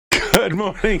Good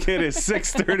morning. It is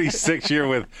 6:36 here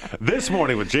with This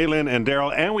Morning with Jillian and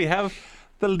Daryl, and we have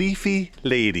the Leafy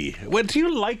Lady. Well, do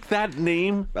you like that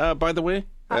name, by the way?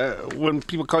 When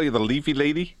people call you the Leafy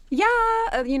Lady? Yeah,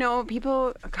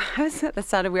 people, that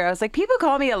sounded weird. I was like, people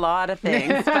call me a lot of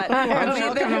things. But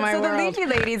the Leafy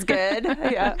Lady's good.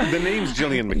 Yeah. The name's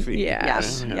Jillian MacPhee.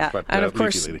 Yes. Yeah. But, And of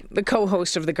course, Leafy Lady. the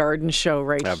co-host of the Garden Show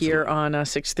here on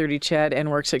 6:30 CHED and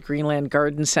works at Greenland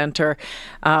Garden Center.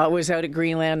 Was out at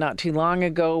Greenland not too long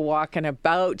ago, walking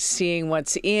about, seeing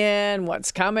what's in,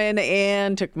 what's coming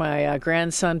in. Took my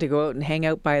grandson to go out and hang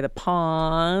out by the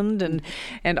pond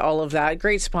and all of that.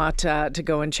 Great spot to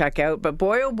go and check out. But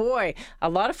boy, oh boy, a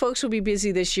lot of folks will be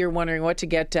busy this year wondering what to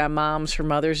get moms for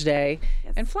Mother's Day.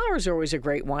 Yes. And flowers are always a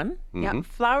great one. Mm-hmm. Yeah,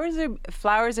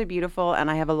 flowers are beautiful,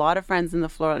 and I have a lot of friends in the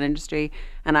floral industry,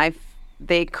 and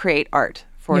they create art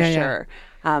for sure.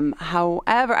 Yeah.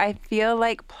 However, I feel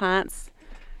like plants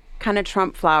kind of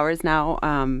trump flowers now,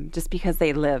 just because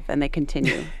they live and they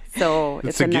continue. So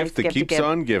it's a gift that keeps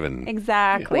on giving.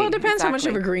 Exactly. Well, it depends how much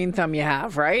of a green thumb you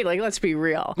have, right? Like, let's be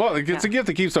real. Well, it's a gift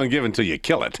that keeps on giving until you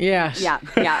kill it. Yes. Yeah.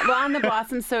 Well, on the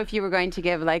blossoms, so if you were going to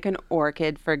give like an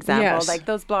orchid, for example, like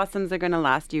those blossoms are going to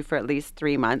last you for at least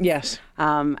 3 months. Yes.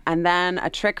 And then a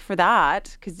trick for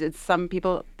that, because it's some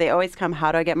people, they always come,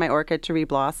 how do I get my orchid to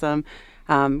reblossom?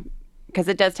 Because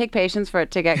it does take patience for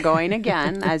it to get going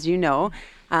again, as you know.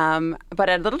 But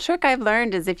a little trick I've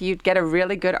learned is if you get a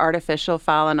really good artificial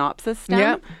phalaenopsis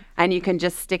stem and you can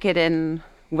just stick it in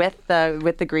with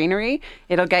the greenery,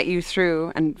 it'll get you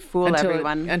through and fool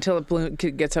everyone. Until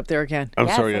it gets up there again. I'm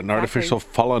sorry, an artificial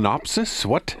phalaenopsis?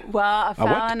 What? Well, a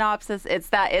phalaenopsis, it's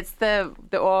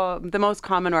the most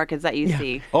common orchids that you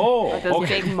see. Oh, those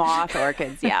big moth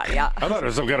orchids. Yeah. I thought it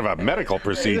was some kind of a medical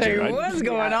procedure. What's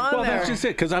going on well, there? That's just it,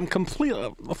 because I'm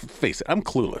completely, face it, I'm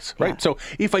clueless, right? Yeah. So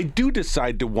if I do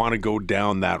decide to want to go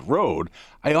down that road,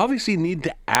 I obviously need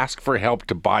to ask for help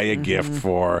to buy a gift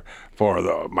for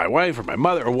my wife or my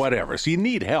mother or whatever. So you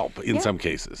need help in some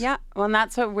cases. Yeah. Well, and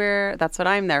that's what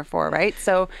I'm there for, right?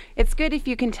 So it's good if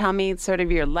you can tell me sort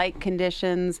of your light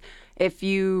conditions, if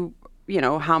you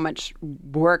know, how much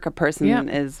work a person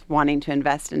is wanting to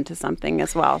invest into something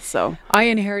as well. So I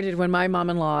inherited, when my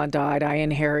mom-in-law died, I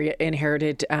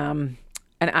inherited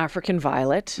an African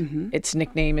violet. Mm-hmm. Its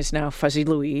nickname is now Fuzzy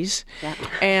Louise. Yeah.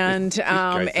 And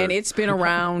it's been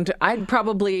around, I'd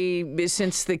probably,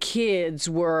 since the kids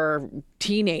were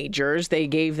teenagers, they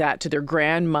gave that to their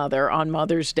grandmother on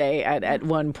Mother's Day at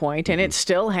one point, and it's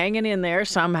still hanging in there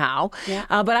somehow. Yeah.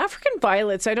 But African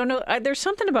violets, I don't know, there's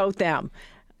something about them.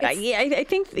 I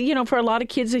think, for a lot of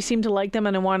kids, they seem to like them,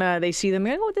 and they see them,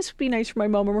 and go, oh, this would be nice for my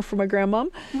mom or for my grandmom.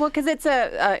 Well, because it's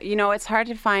it's hard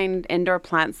to find indoor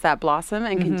plants that blossom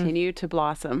and continue to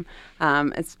blossom,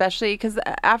 especially because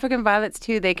African violets,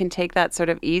 too, they can take that sort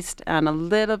of east and a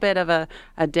little bit of a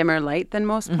dimmer light than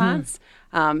most plants.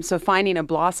 So finding a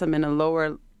blossom in a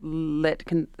lower lit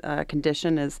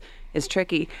condition is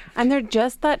tricky, and they're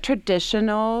just that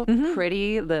traditional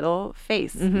pretty little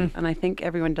face, and I think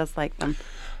everyone does like them.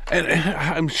 And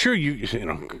I'm sure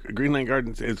Greenland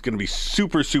Gardens is going to be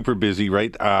super, super busy,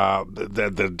 right?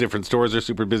 The different stores are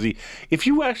super busy.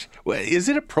 Is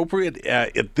it appropriate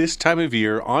at this time of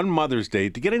year on Mother's Day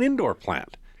to get an indoor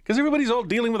plant? Because everybody's all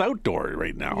dealing with outdoor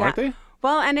right now, aren't they?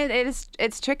 Well, and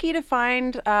it's tricky to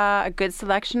find a good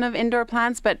selection of indoor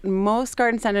plants, but most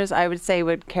garden centers, I would say,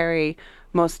 would carry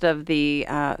most of the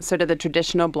sort of the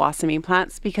traditional blossoming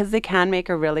plants because they can make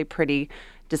a really pretty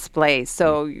display.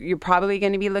 So you're probably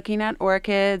going to be looking at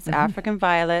orchids, African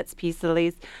violets, peace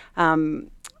lilies. There's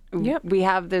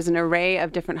an array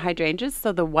of different hydrangeas.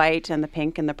 So the white and the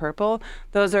pink and the purple,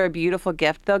 those are a beautiful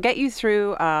gift. They'll get you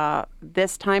through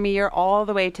this time of year all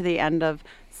the way to the end of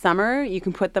summer. You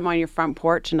can put them on your front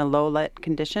porch in a low lit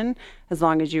condition as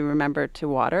long as you remember to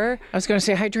water. I was going to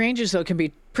say hydrangeas, though, can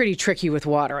be pretty tricky with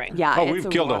watering. Yeah. Oh, we've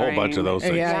killed a whole bunch of those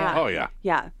things. Yeah. Oh, yeah.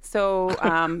 Yeah. So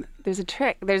there's a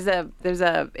trick.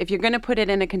 If you're going to put it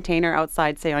in a container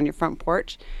outside, say on your front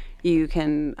porch, you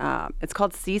can, it's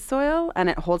called sea soil, and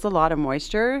it holds a lot of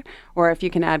moisture. Or if you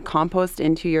can add compost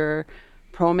into your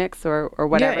Pro Mix or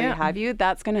whatever you have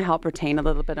that's going to help retain a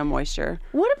little bit of moisture.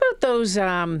 What about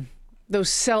those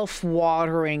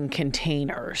self-watering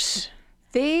containers?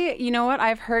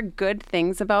 I've heard good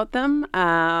things about them.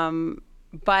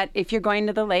 But if you're going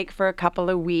to the lake for a couple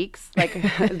of weeks,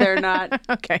 they're not.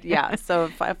 Okay. Yeah. So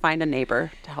find a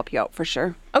neighbor to help you out for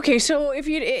sure. Okay, so if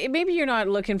maybe you're not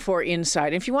looking for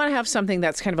inside. If you want to have something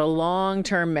that's kind of a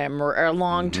long-term memory or a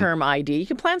long-term idea, you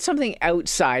can plant something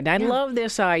outside. And I love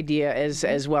this idea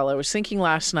as well. I was thinking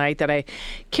last night that I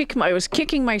was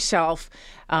kicking myself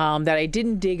that I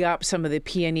didn't dig up some of the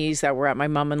peonies that were at my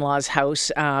mom-in-law's house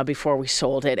before we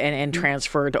sold it and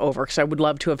transferred over, because I would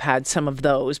love to have had some of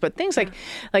those. But things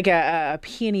like a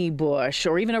peony bush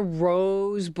or even a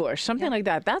rose bush, something like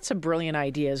that, that's a brilliant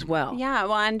idea as well. Yeah,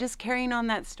 well, and just carrying on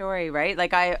that story, right?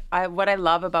 Like I what I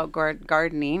love about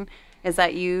gardening is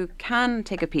that you can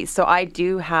take a piece. So I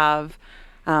do have,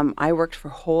 I worked for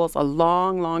Holes a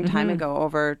long time ago,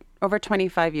 over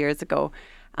 25 years ago,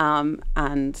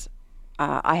 and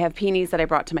I have peonies that I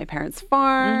brought to my parents'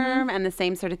 farm, and the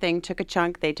same sort of thing. Took a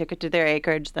chunk, they took it to their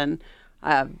acreage, then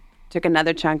took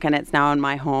another chunk, and it's now in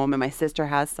my home. And my sister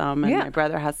has some, and my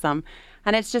brother has some,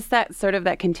 and it's just that sort of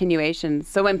that continuation.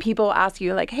 So when people ask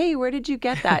you, like, "Hey, where did you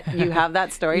get that?" You have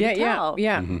that story to tell.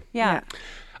 Yeah.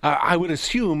 I would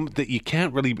assume that you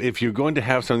can't really, if you're going to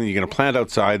have something you're going to plant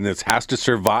outside and this has to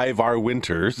survive our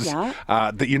winters,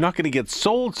 that you're not going to get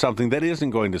sold something that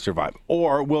isn't going to survive.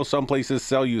 Or will some places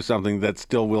sell you something that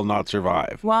still will not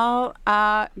survive? Well,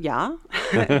 yeah.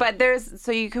 But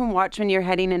so you can watch when you're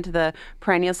heading into the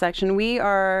perennial section. We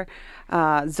are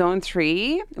zone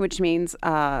 3, which means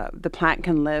the plant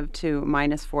can live to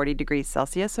minus 40 degrees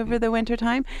Celsius over the winter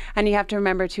time. And you have to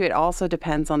remember, too, it also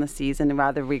depends on the season,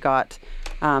 whether we got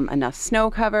enough snow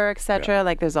cover, etc.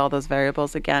 Like there's all those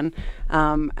variables again.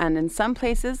 And in some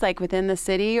places, like within the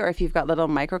city, or if you've got little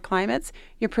microclimates,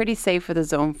 you're pretty safe for the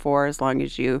zone 4 as long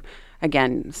as you,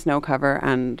 again, snow cover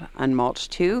and mulch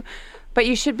too. But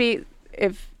you should be,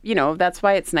 that's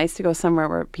why it's nice to go somewhere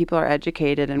where people are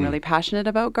educated and really passionate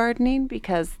about gardening,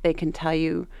 because they can tell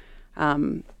you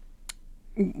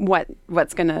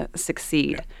what's going to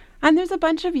succeed. Yeah. And there's a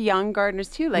bunch of young gardeners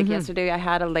too. Like yesterday I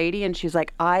had a lady and she's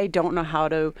like, I don't know how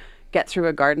to get through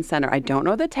a garden center. I don't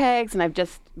know the tags, and I've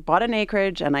just bought an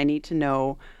acreage and I need to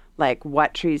know like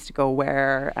what trees to go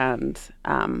where, and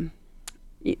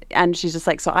she's just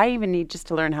like, so I even need just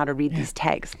to learn how to read these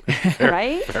tags,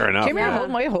 right? Fair enough. Come here,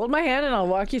 hold my hand and I'll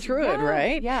walk you through it,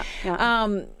 right? Yeah.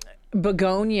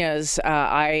 Begonias,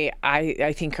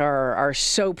 I think are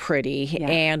so pretty. Yeah.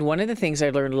 And one of the things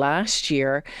I learned last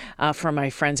year from my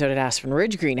friends out at Aspen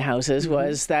Ridge Greenhouses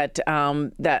was that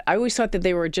I always thought that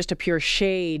they were just a pure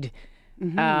shade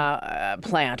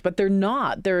plant, but they're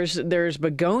not. There's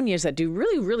begonias that do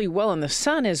really, really well in the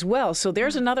sun as well. So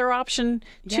there's another option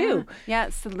too.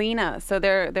 Yeah, Selena. So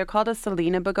they're called a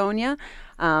Selena begonia.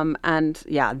 And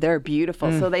yeah, they're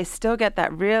beautiful. So they still get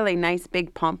that really nice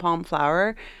big pom-pom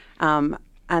flower.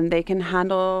 And they can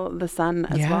handle the sun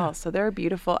as well. So they're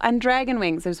beautiful. And dragon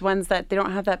wings, there's ones that they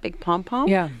don't have that big pom-pom.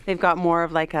 Yeah. They've got more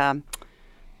of like a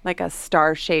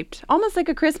star-shaped, almost like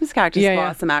a Christmas cactus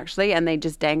blossom, actually. And they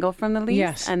just dangle from the leaves.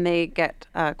 Yes. And they get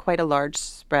quite a large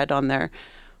spread on their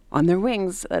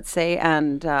wings, let's say.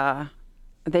 And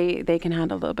they can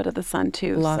handle a little bit of the sun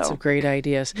too. Lots of great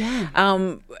ideas.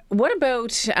 Yeah. What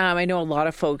about, I know a lot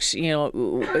of folks,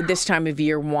 this time of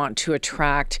year want to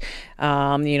attract,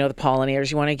 the pollinators.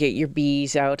 You want to get your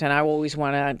bees out. And I always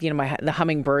want to, the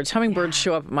hummingbirds. Hummingbirds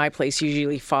show up at my place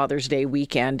usually Father's Day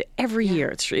weekend every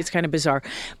year. It's kind of bizarre.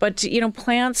 But,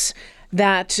 plants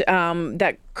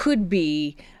that could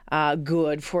be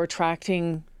good for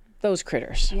attracting those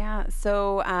critters. Yeah.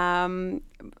 So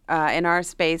in our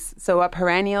space, so a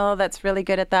perennial that's really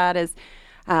good at that is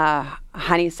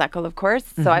honeysuckle, of course.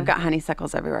 So I've got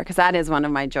honeysuckles everywhere, because that is one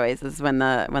of my joys, is when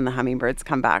the hummingbirds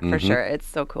come back, for sure. It's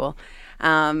so cool.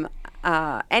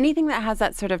 Anything that has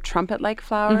that sort of trumpet-like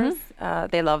flowers,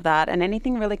 they love that. And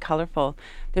anything really colorful.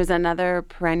 There's another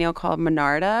perennial called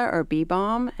Monarda or bee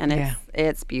balm, and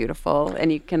it's beautiful.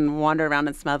 And you can wander around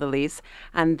and smell the leaves.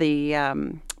 And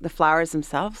the flowers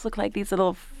themselves look like these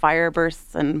little fire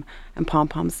bursts and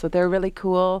pom-poms. So they're really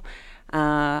cool.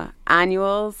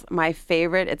 Annuals, my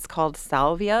favorite, it's called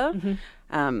salvia.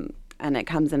 And it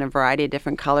comes in a variety of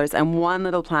different colors. And one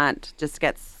little plant just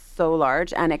gets so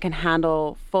large, and it can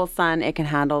handle full sun. It can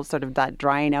handle sort of that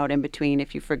drying out in between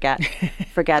if you forget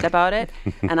about it.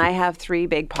 And I have 3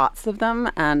 big pots of them,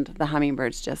 and the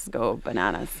hummingbirds just go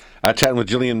bananas. Chatting with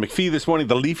Jillian MacPhee this morning,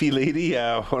 the Leafy Lady,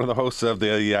 one of the hosts of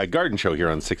the Garden Show here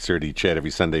on 6:30 CHED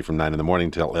every Sunday from 9 in the morning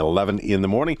till 11 in the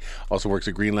morning. Also works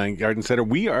at Greenland Garden Center.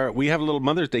 We have a little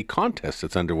Mother's Day contest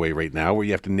that's underway right now where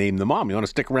you have to name the mom. You want to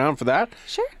stick around for that?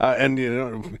 Sure. And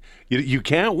you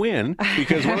can't win,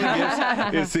 because one of the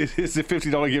gifts is a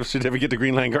 $50 gift certificate to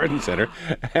Greenland Garden Center,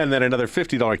 and then another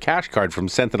 $50 cash card from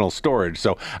Sentinel Storage.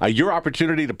 So your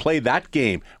opportunity to play that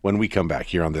game when we come back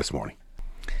here on This Morning.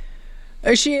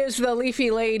 There she is, the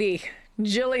Leafy Lady.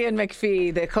 Jillian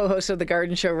MacPhee, the co-host of The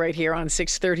Garden Show right here on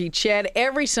 630 CHED,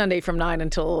 every Sunday from 9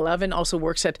 until 11. Also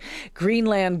works at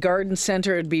Greenland Garden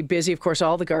Centre. It'd be busy. Of course,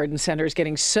 all the garden centres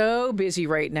getting so busy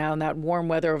right now. And that warm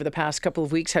weather over the past couple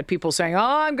of weeks had people saying, oh,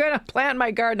 I'm going to plant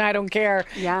my garden. I don't care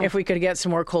if we could get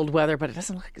some more cold weather. But it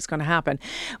doesn't look like it's going to happen.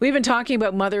 We've been talking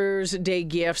about Mother's Day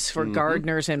gifts for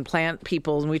gardeners and plant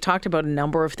people. And we talked about a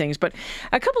number of things. But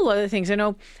a couple other things. I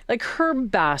know, like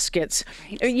herb baskets,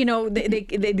 you know,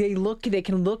 they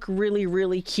can look really,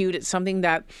 really cute. It's something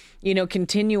that, you know,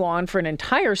 continue on for an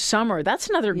entire summer. That's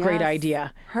another great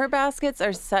idea. Herb baskets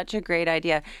are such a great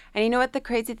idea. And you know what the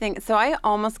crazy thing, so I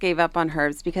almost gave up on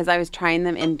herbs because I was trying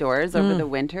them indoors over the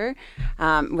winter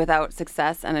without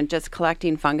success, and I'm just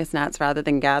collecting fungus gnats rather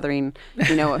than gathering,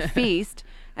 you know, a feast.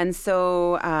 And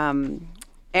so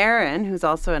Aaron, who's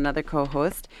also another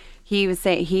co-host, he was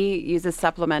saying he uses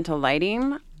supplemental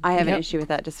lighting. I have an issue with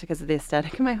that just because of the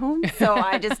aesthetic in my home. So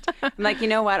I'm like, you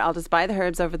know what? I'll just buy the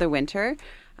herbs over the winter,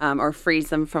 or freeze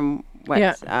them from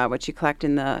what you collect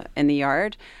in the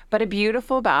yard. But a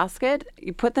beautiful basket,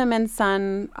 you put them in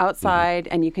sun outside,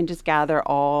 and you can just gather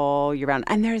all year round.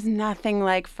 And there's nothing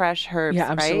like fresh herbs, right?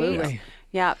 Absolutely.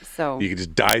 Yeah, so you can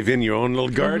just dive in your own little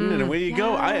garden, and away you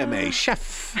go. I am a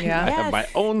chef. Yeah. I have my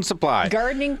own supply.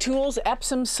 Gardening tools,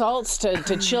 Epsom salts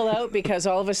to chill out, because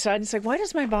all of a sudden it's like, why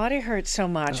does my body hurt so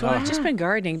much? Well, I've just been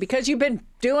gardening because you've been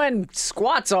doing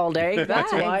squats all day.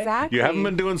 That's why. Exactly. You haven't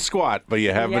been doing squat, but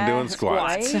you have been doing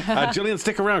squats. Right? Jillian,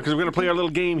 stick around because we're going to play our little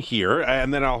game here,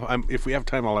 and then if we have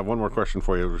time, I'll have one more question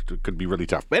for you, which could be really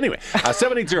tough. But anyway,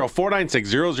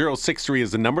 780-496-0063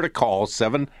 is the number to call.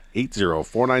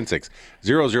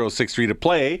 780-496-0063 to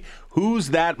play Who's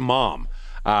That Mom?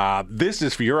 This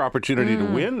is for your opportunity to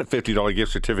win a $50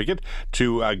 gift certificate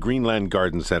to Greenland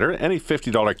Garden Centre and a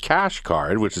 $50 cash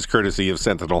card, which is courtesy of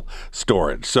Sentinel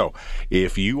Storage. So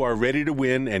if you are ready to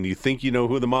win and you think you know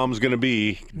who the mom's going to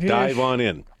be, dive on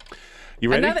in. You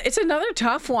ready? It's another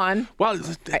tough one. Well,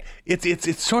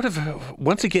 it's sort of,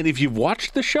 once again, if you've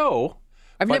watched the show...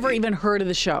 I've never even heard of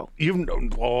the show.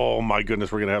 Oh, my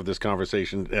goodness, we're going to have this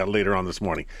conversation later on this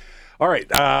morning. All right,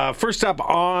 first up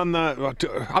on the...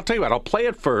 I'll tell you what, I'll play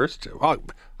it first. I'll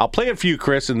play it for you,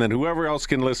 Chris, and then whoever else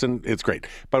can listen, it's great.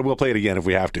 But we'll play it again if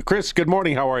we have to. Chris, good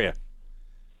morning. How are you?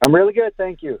 I'm really good,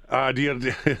 thank you. I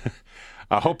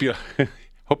hope you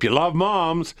love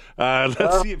moms.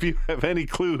 Let's see if you have any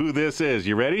clue who this is.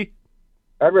 You ready?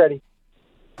 I'm ready.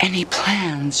 Any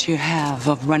plans you have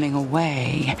of running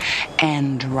away,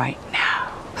 and right now.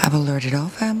 I've alerted all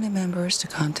family members to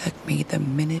contact me the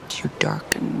minute you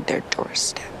darken their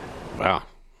doorstep. Wow,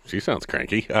 she sounds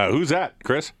cranky. Who's that,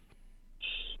 Chris?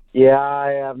 Yeah,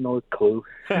 I have no clue.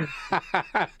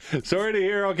 Sorry to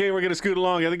hear. Okay, we're going to scoot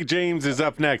along. I think James is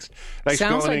up next. Thanks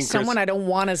Sounds for calling like in, Chris. someone I don't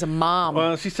want as a mom.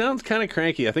 Well, she sounds kind of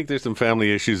cranky. I think there's some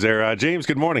family issues there. James,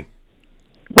 good morning.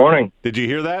 Morning. Did you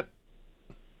hear that?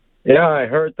 Yeah, I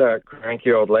heard that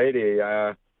cranky old lady.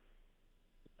 I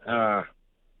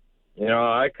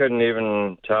couldn't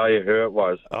even tell you who it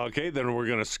was. Okay, then we're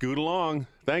going to scoot along.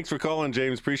 Thanks for calling,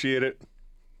 James. Appreciate it.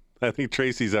 I think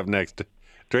Tracy's up next.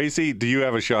 Tracy, do you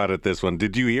have a shot at this one?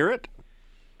 Did you hear it?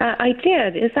 I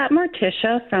did. Is that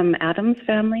Morticia from Adam's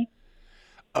Family?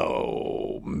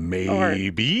 Oh,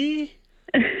 maybe.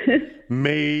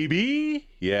 Maybe.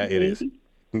 Yeah, it is.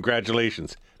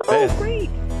 Congratulations. Oh, great.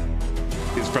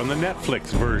 It's from the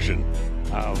Netflix version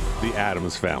of The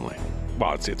Addams Family.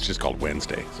 Well, it's just called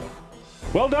Wednesday. So,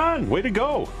 well done. Way to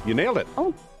go. You nailed it.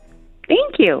 Oh,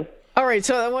 thank you. All right,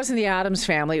 so that wasn't the Addams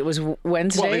Family. It was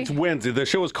Wednesday? Well, it's Wednesday. The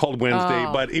show is called Wednesday,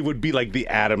 but it would be like the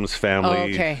Addams Family. Oh,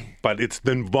 okay. But it's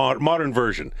the modern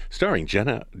version, starring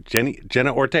Jenna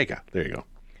Ortega. There you go.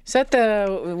 Is that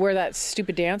where that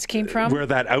stupid dance came from? Where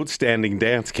that outstanding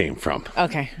dance came from.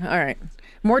 Okay, all right.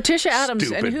 Morticia Addams.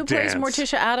 Stupid and who plays dance.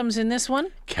 Morticia Addams in this one?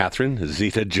 Catherine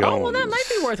Zeta-Jones. Oh, well, that might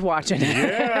be worth watching.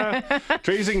 Yeah.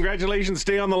 Tracy, congratulations.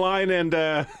 Stay on the line, and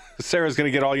Sarah's going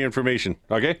to get all your information.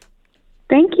 Okay?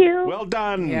 Thank you. Well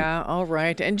done. Yeah, all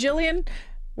right. And Jillian,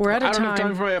 we're out of time. I don't have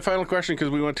time for my final question because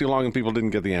we went too long and people didn't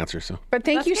get the answer. So, but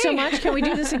thank you so much. Can we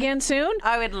do this again soon?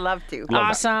 I would love to.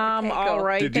 Awesome. Okay, all cool.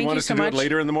 right. Did Thank you want us so to do much. it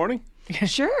later in the morning?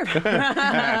 Sure.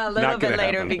 A little bit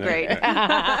later would be great. Okay.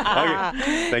 Thank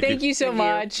you. Thank you so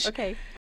much. Okay.